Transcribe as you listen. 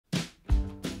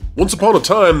Once upon a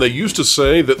time, they used to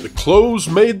say that the clothes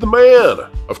made the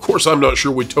man. Of course, I'm not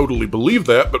sure we totally believe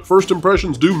that, but first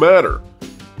impressions do matter.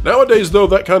 Nowadays, though,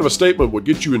 that kind of a statement would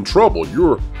get you in trouble.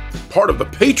 You're part of the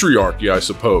patriarchy, I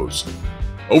suppose.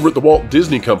 Over at the Walt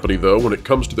Disney Company, though, when it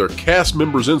comes to their cast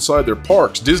members inside their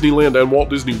parks, Disneyland and Walt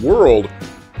Disney World,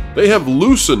 they have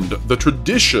loosened the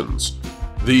traditions,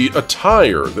 the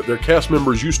attire that their cast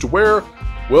members used to wear.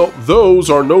 Well, those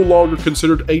are no longer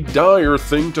considered a dire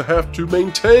thing to have to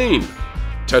maintain.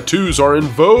 Tattoos are in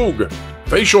vogue.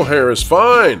 Facial hair is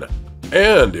fine.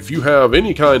 And if you have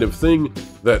any kind of thing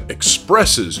that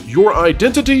expresses your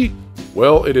identity,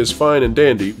 well, it is fine and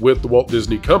dandy with the Walt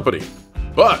Disney Company.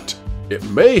 But it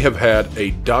may have had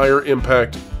a dire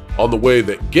impact on the way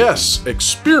that guests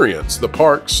experience the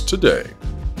parks today.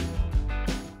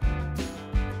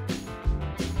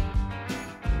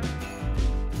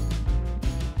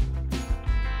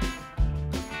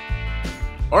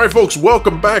 Alright folks,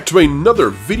 welcome back to another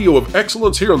video of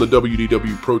excellence here on the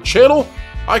WDW Pro channel.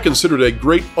 I consider it a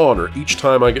great honor each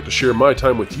time I get to share my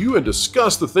time with you and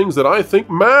discuss the things that I think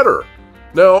matter.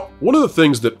 Now, one of the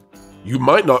things that you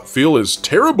might not feel is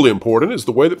terribly important is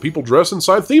the way that people dress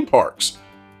inside theme parks.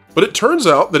 But it turns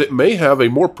out that it may have a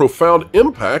more profound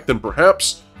impact than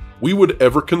perhaps we would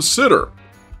ever consider.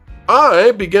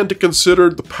 I began to consider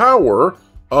the power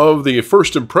of the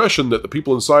first impression that the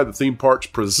people inside the theme parks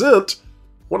present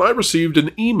when I received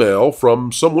an email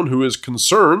from someone who is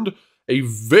concerned, a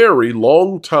very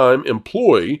long-time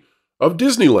employee of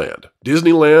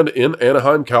Disneyland in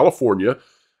Anaheim, California.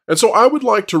 And so I would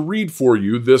like to read for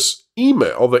you this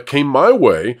email that came my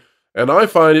way, and I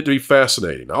find it to be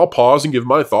fascinating. I'll pause and give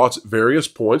my thoughts at various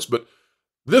points, but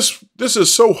this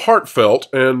is so heartfelt,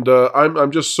 and I'm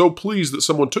just so pleased that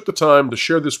someone took the time to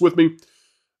share this with me.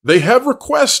 They have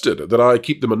requested that I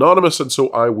keep them anonymous, and so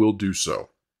I will do so.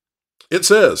 It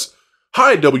says,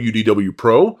 "Hi WDW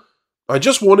Pro, I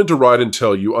just wanted to write and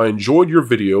tell you I enjoyed your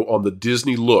video on the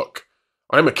Disney look.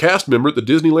 I'm a cast member at the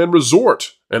Disneyland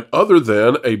Resort, and other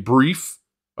than a brief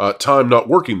time not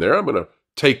working there, I'm going to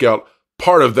take out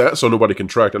part of that so nobody can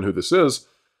track down who this is,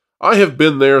 I have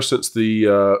been there since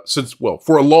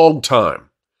for a long time.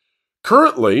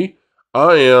 Currently,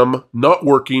 I am not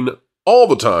working all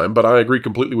the time, but I agree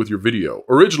completely with your video.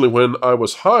 Originally, when I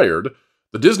was hired,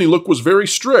 the Disney look was very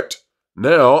strict.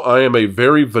 Now, I am a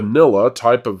very vanilla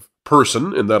type of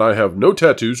person in that I have no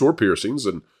tattoos or piercings,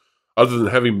 and other than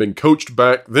having been coached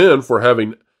back then for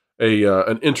having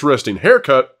an interesting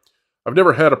haircut, I've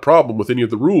never had a problem with any of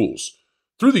the rules.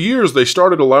 Through the years, they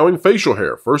started allowing facial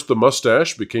hair. First, the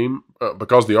mustache became,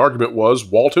 because the argument was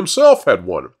Walt himself had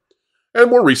one. And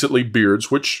more recently,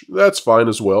 beards, which that's fine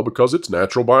as well because it's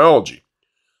natural biology.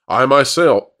 I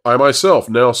myself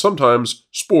now sometimes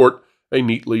sport a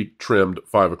neatly trimmed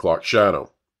 5 o'clock shadow.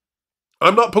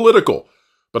 I'm not political,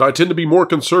 but I tend to be more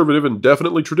conservative and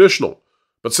definitely traditional.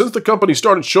 But since the company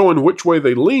started showing which way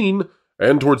they lean,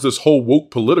 and towards this whole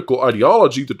woke political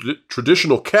ideology, the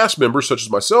traditional cast members such as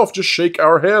myself just shake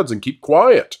our heads and keep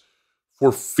quiet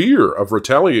for fear of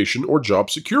retaliation or job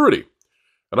security.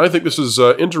 And I think this is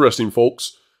interesting,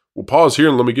 folks. We'll pause here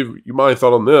and let me give you my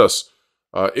thought on this.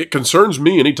 It concerns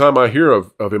me anytime I hear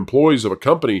of employees of a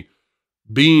company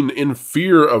being in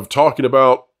fear of talking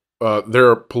about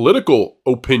their political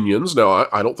opinions. Now,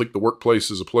 I don't think the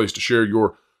workplace is a place to share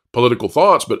your political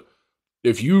thoughts, but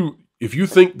if you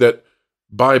think that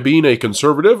by being a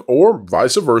conservative, or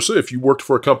vice versa, if you worked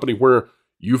for a company where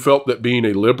you felt that being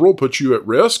a liberal put you at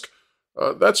risk,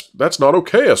 that's not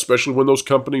okay, especially when those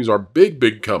companies are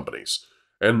big companies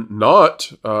and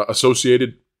not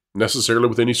associated necessarily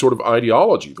with any sort of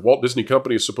ideology. The Walt Disney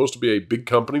Company is supposed to be a big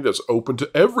company that's open to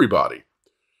everybody.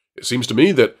 It seems to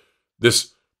me that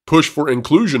this push for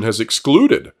inclusion has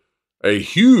excluded a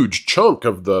huge chunk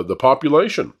of the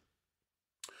population.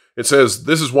 It says,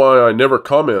 "This is why I never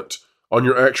comment on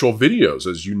your actual videos,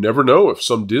 as you never know if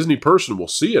some Disney person will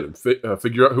see it and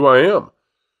figure out who I am.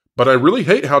 But I really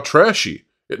hate how trashy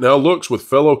it now looks with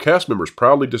fellow cast members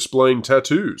proudly displaying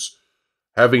tattoos,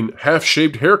 having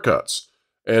half-shaved haircuts,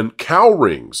 and cow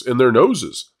rings in their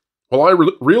noses. Well, I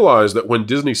realized that when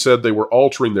Disney said they were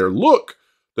altering their look,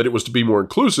 that it was to be more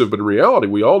inclusive, but in reality,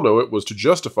 we all know it was to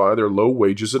justify their low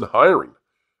wages and hiring.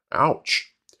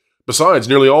 Ouch. Besides,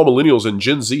 nearly all millennials and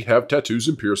Gen Z have tattoos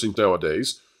and piercings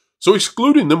nowadays, so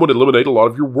excluding them would eliminate a lot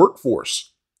of your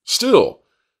workforce. Still,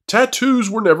 tattoos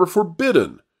were never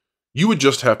forbidden. You would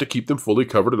just have to keep them fully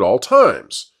covered at all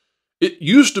times. It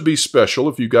used to be special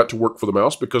if you got to work for the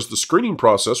mouse because the screening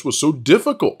process was so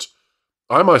difficult.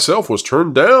 I myself was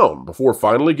turned down before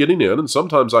finally getting in, and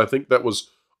sometimes I think that was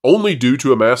only due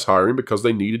to a mass hiring because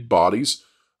they needed bodies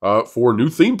for new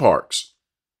theme parks.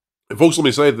 And folks, let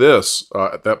me say this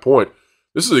at that point.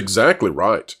 This is exactly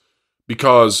right,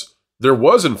 because there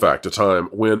was, in fact, a time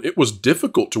when it was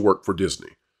difficult to work for Disney.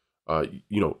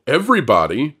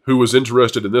 Everybody who was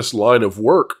interested in this line of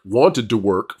work wanted to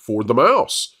work for the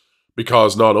mouse,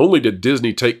 because not only did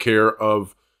Disney take care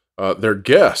of their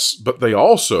guests, but they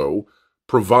also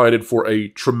provided for a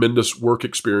tremendous work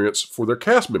experience for their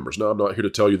cast members. Now, I'm not here to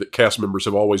tell you that cast members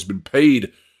have always been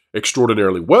paid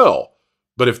extraordinarily well,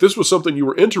 but if this was something you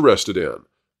were interested in,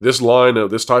 this line of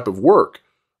this type of work,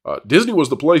 Disney was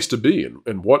the place to be.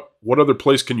 And what other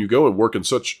place can you go and work in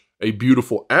such a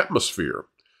beautiful atmosphere?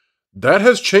 That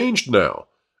has changed now,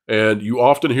 and you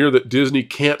often hear that Disney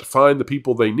can't find the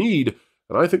people they need,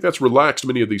 and I think that's relaxed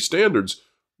many of these standards.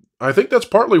 I think that's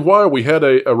partly why we had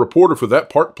a reporter for that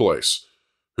park place,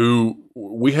 who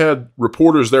we had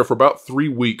reporters there for about 3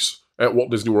 weeks at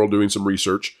Walt Disney World doing some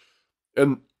research,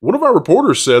 and one of our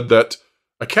reporters said that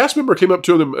a cast member came up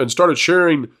to them and started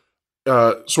sharing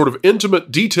sort of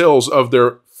intimate details of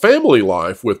their family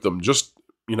life with them, just,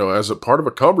 as a part of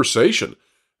a conversation,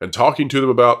 and talking to them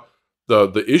about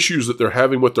the issues that they're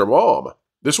having with their mom.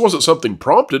 This wasn't something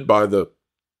prompted by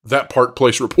that Park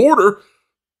Place reporter.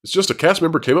 It's just a cast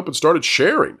member came up and started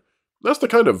sharing. That's the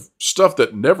kind of stuff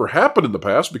that never happened in the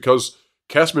past, because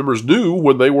cast members knew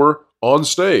when they were on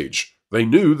stage. They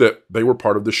knew that they were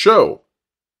part of the show.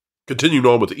 Continuing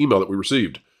on with the email that we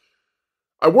received.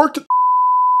 I worked at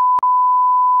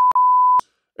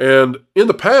and in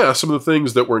the past, some of the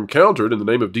things that were encountered in the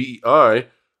name of DEI were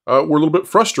a little bit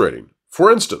frustrating.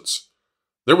 For instance,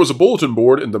 there was a bulletin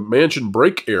board in the mansion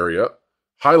break area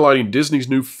highlighting Disney's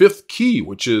new 5th key,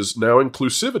 which is now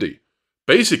inclusivity.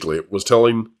 Basically, it was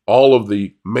telling all of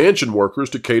the mansion workers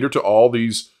to cater to all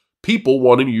these people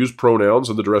wanting to use pronouns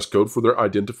and the dress code for their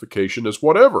identification as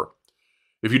whatever.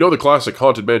 If you know the classic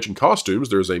Haunted Mansion costumes,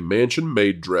 there's a mansion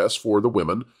maid dress for the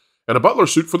women and a butler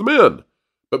suit for the men.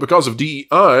 But because of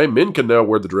DEI, men can now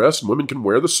wear the dress and women can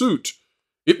wear the suit.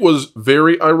 It was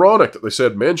very ironic that they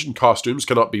said mansion costumes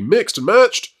cannot be mixed and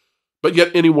matched, but yet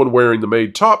anyone wearing the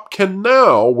maid top can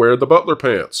now wear the butler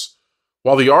pants.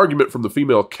 While the argument from the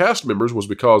female cast members was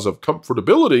because of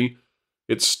comfortability,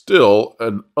 it's still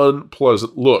an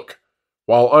unpleasant look.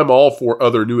 While I'm all for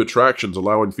other new attractions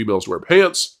allowing females to wear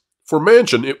pants, for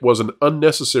Mansion it was an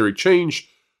unnecessary change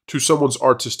to someone's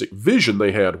artistic vision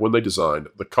they had when they designed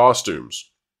the costumes.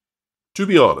 To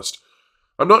be honest,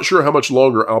 I'm not sure how much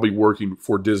longer I'll be working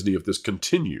for Disney if this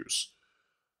continues.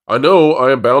 I know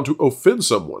I am bound to offend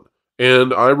someone,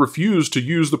 and I refuse to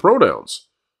use the pronouns.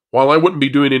 While I wouldn't be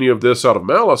doing any of this out of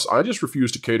malice, I just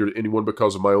refuse to cater to anyone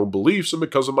because of my own beliefs and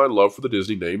because of my love for the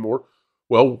Disney name, or,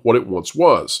 well, what it once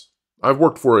was. I've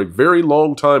worked for a very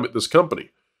long time at this company,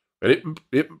 and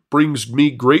it brings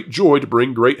me great joy to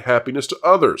bring great happiness to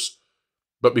others.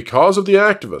 But because of the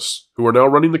activists who are now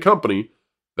running the company,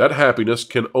 that happiness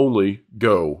can only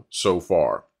go so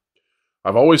far.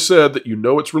 I've always said that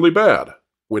it's really bad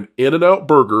when In-N-Out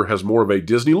Burger has more of a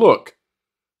Disney look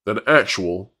than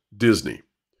actual Disney.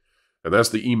 And that's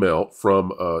the email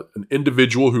from an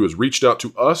individual who has reached out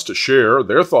to us to share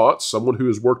their thoughts, someone who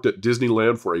has worked at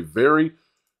Disneyland for a very,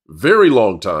 very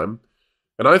long time.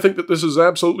 And I think that this is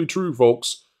absolutely true,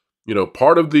 folks.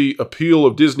 Part of the appeal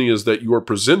of Disney is that you are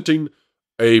presenting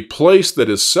a place that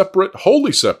is separate,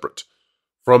 wholly separate,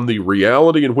 from the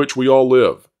reality in which we all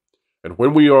live. And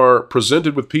when we are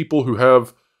presented with people who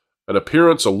have an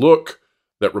appearance, a look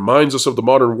that reminds us of the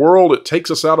modern world, it takes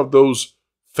us out of those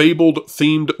fabled,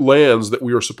 themed lands that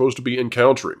we are supposed to be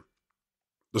encountering.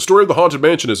 The story of the Haunted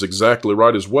Mansion is exactly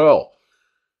right as well.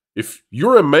 If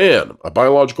you're a man, a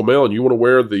biological male, and you want to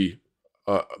wear the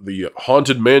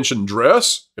Haunted Mansion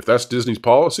dress, if that's Disney's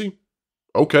policy,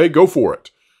 okay, go for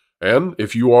it. And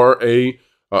if you are a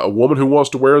woman who wants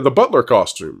to wear the butler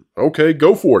costume, okay,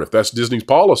 go for it if that's Disney's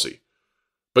policy.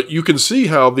 But you can see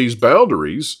how these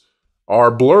boundaries are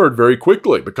blurred very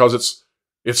quickly, because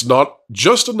it's not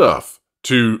just enough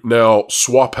to now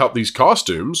swap out these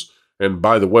costumes. And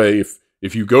by the way,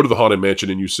 if you go to the Haunted Mansion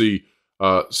and you see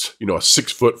a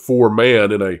 6'4"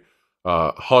 man in a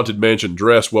Haunted Mansion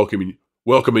dress welcoming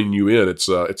you in, it's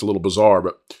a little bizarre.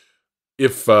 But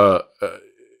if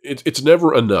it's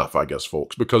never enough, I guess,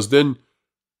 folks, because then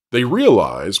they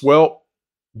realize, well,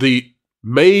 the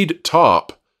maid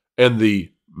top and the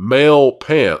male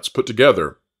pants put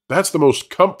together, that's the most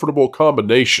comfortable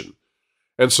combination.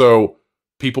 And so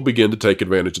people begin to take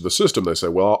advantage of the system. They say,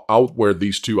 well, I'll wear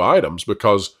these two items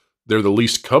because they're the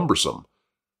least cumbersome.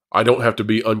 I don't have to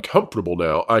be uncomfortable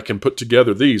now. I can put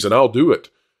together these, and I'll do it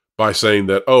by saying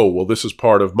that, oh, well, this is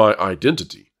part of my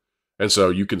identity. And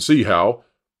so you can see how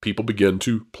people begin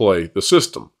to play the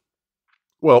system.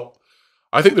 Well,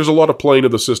 I think there's a lot of playing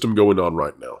of the system going on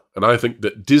right now, and I think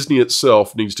that Disney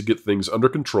itself needs to get things under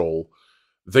control.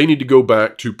 They need to go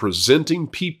back to presenting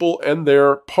people and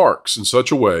their parks in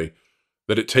such a way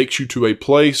that it takes you to a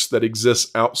place that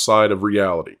exists outside of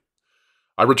reality.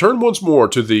 I return once more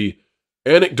to the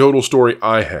anecdotal story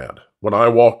I had when I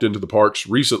walked into the parks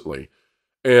recently,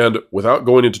 and without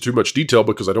going into too much detail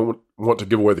because I don't want to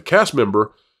give away the cast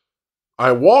member,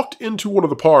 I walked into one of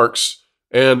the parks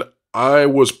and I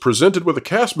was presented with a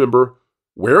cast member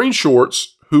wearing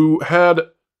shorts who had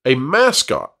a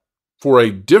mascot for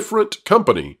a different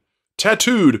company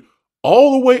tattooed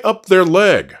all the way up their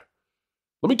leg.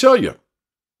 Let me tell you,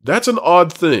 that's an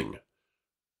odd thing.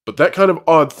 But that kind of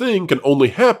odd thing can only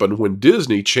happen when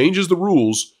Disney changes the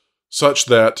rules such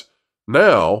that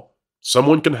now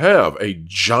someone can have a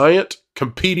giant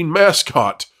competing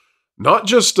mascot, not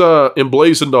just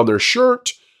emblazoned on their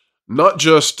shirt, not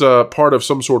just part of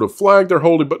some sort of flag they're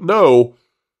holding, but no,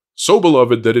 so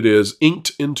beloved that it is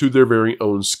inked into their very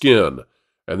own skin,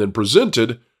 and then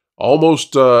presented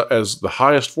almost as the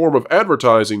highest form of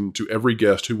advertising to every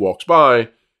guest who walks by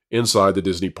inside the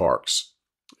Disney parks.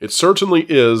 It certainly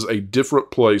is a different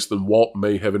place than Walt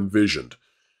may have envisioned,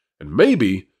 and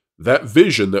maybe that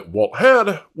vision that Walt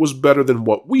had was better than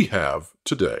what we have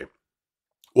today.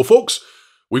 Well, folks,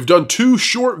 we've done 2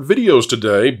 short videos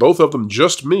today, both of them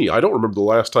just me. I don't remember the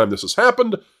last time this has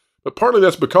happened, but partly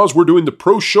that's because we're doing the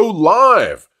Pro Show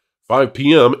live, 5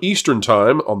 p.m. Eastern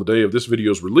Time on the day of this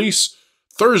video's release.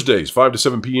 Thursdays, 5 to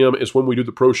 7 p.m. is when we do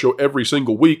the Pro Show every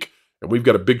single week, and we've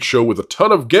got a big show with a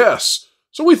ton of guests,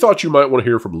 so we thought you might want to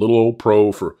hear from little old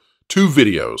Pro for 2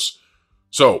 videos.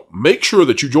 So make sure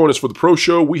that you join us for the Pro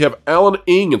Show. We have Alan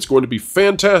Ng. It's going to be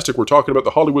fantastic. We're talking about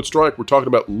the Hollywood strike. We're talking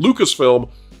about Lucasfilm,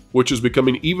 which is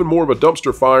becoming even more of a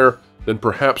dumpster fire than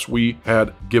perhaps we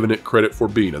had given it credit for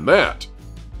being. And that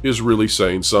is really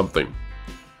saying something.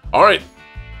 All right,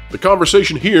 the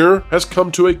conversation here has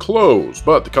come to a close,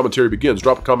 but the commentary begins.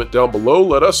 Drop a comment down below.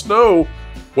 Let us know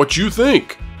what you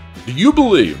think. Do you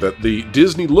believe that the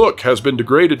Disney look has been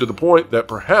degraded to the point that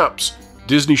perhaps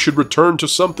Disney should return to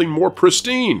something more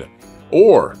pristine?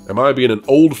 Or am I being an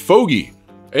old fogey?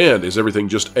 And is everything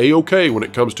just a-okay when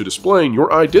it comes to displaying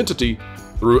your identity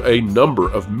through a number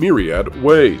of myriad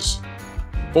ways?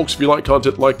 Folks, if you like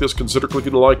content like this, consider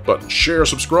clicking the like button, share,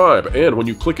 subscribe, and when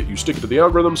you click it, you stick it to the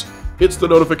algorithms, hits the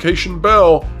notification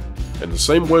bell. And the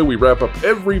same way we wrap up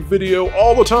every video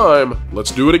all the time,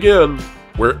 let's do it again.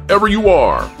 Wherever you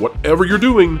are, whatever you're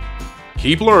doing,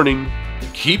 keep learning,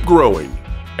 keep growing,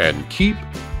 and keep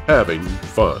having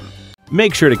fun.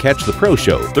 Make sure to catch the Pro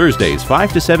Show Thursdays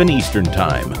 5 to 7 Eastern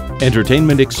Time.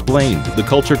 Entertainment Explained, The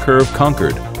Culture Curve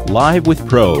Conquered, live with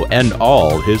Pro and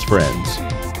all his friends.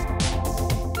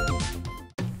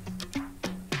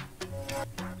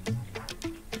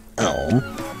 Oh.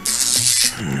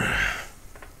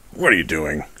 What are you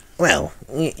doing? Well,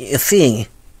 you see,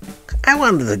 I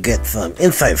wanted to get some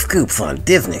inside scoops on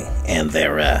Disney and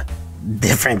their,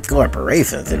 different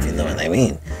corporations, if you know what I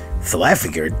mean. So I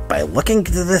figured, by looking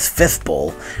into this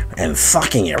fistbowl and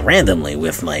sucking it randomly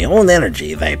with my own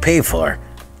energy that I paid for,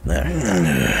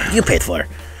 you paid for,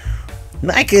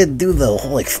 I could do the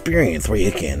whole experience where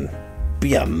you can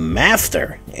be a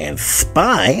master and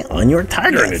spy on your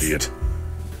targets. You're an idiot.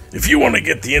 If you want to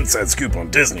get the inside scoop on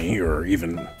Disney, or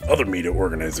even other media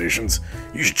organizations,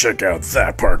 you should check out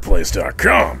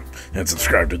thatparkplace.com and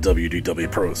subscribe to WDW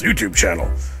Pro's YouTube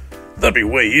channel. That'd be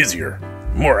way easier,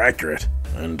 more accurate,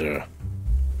 and,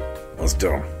 less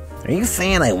dumb. Are you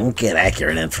saying I won't get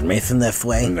accurate information this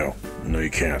way? No, you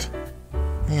can't.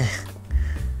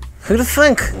 Who'd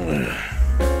think?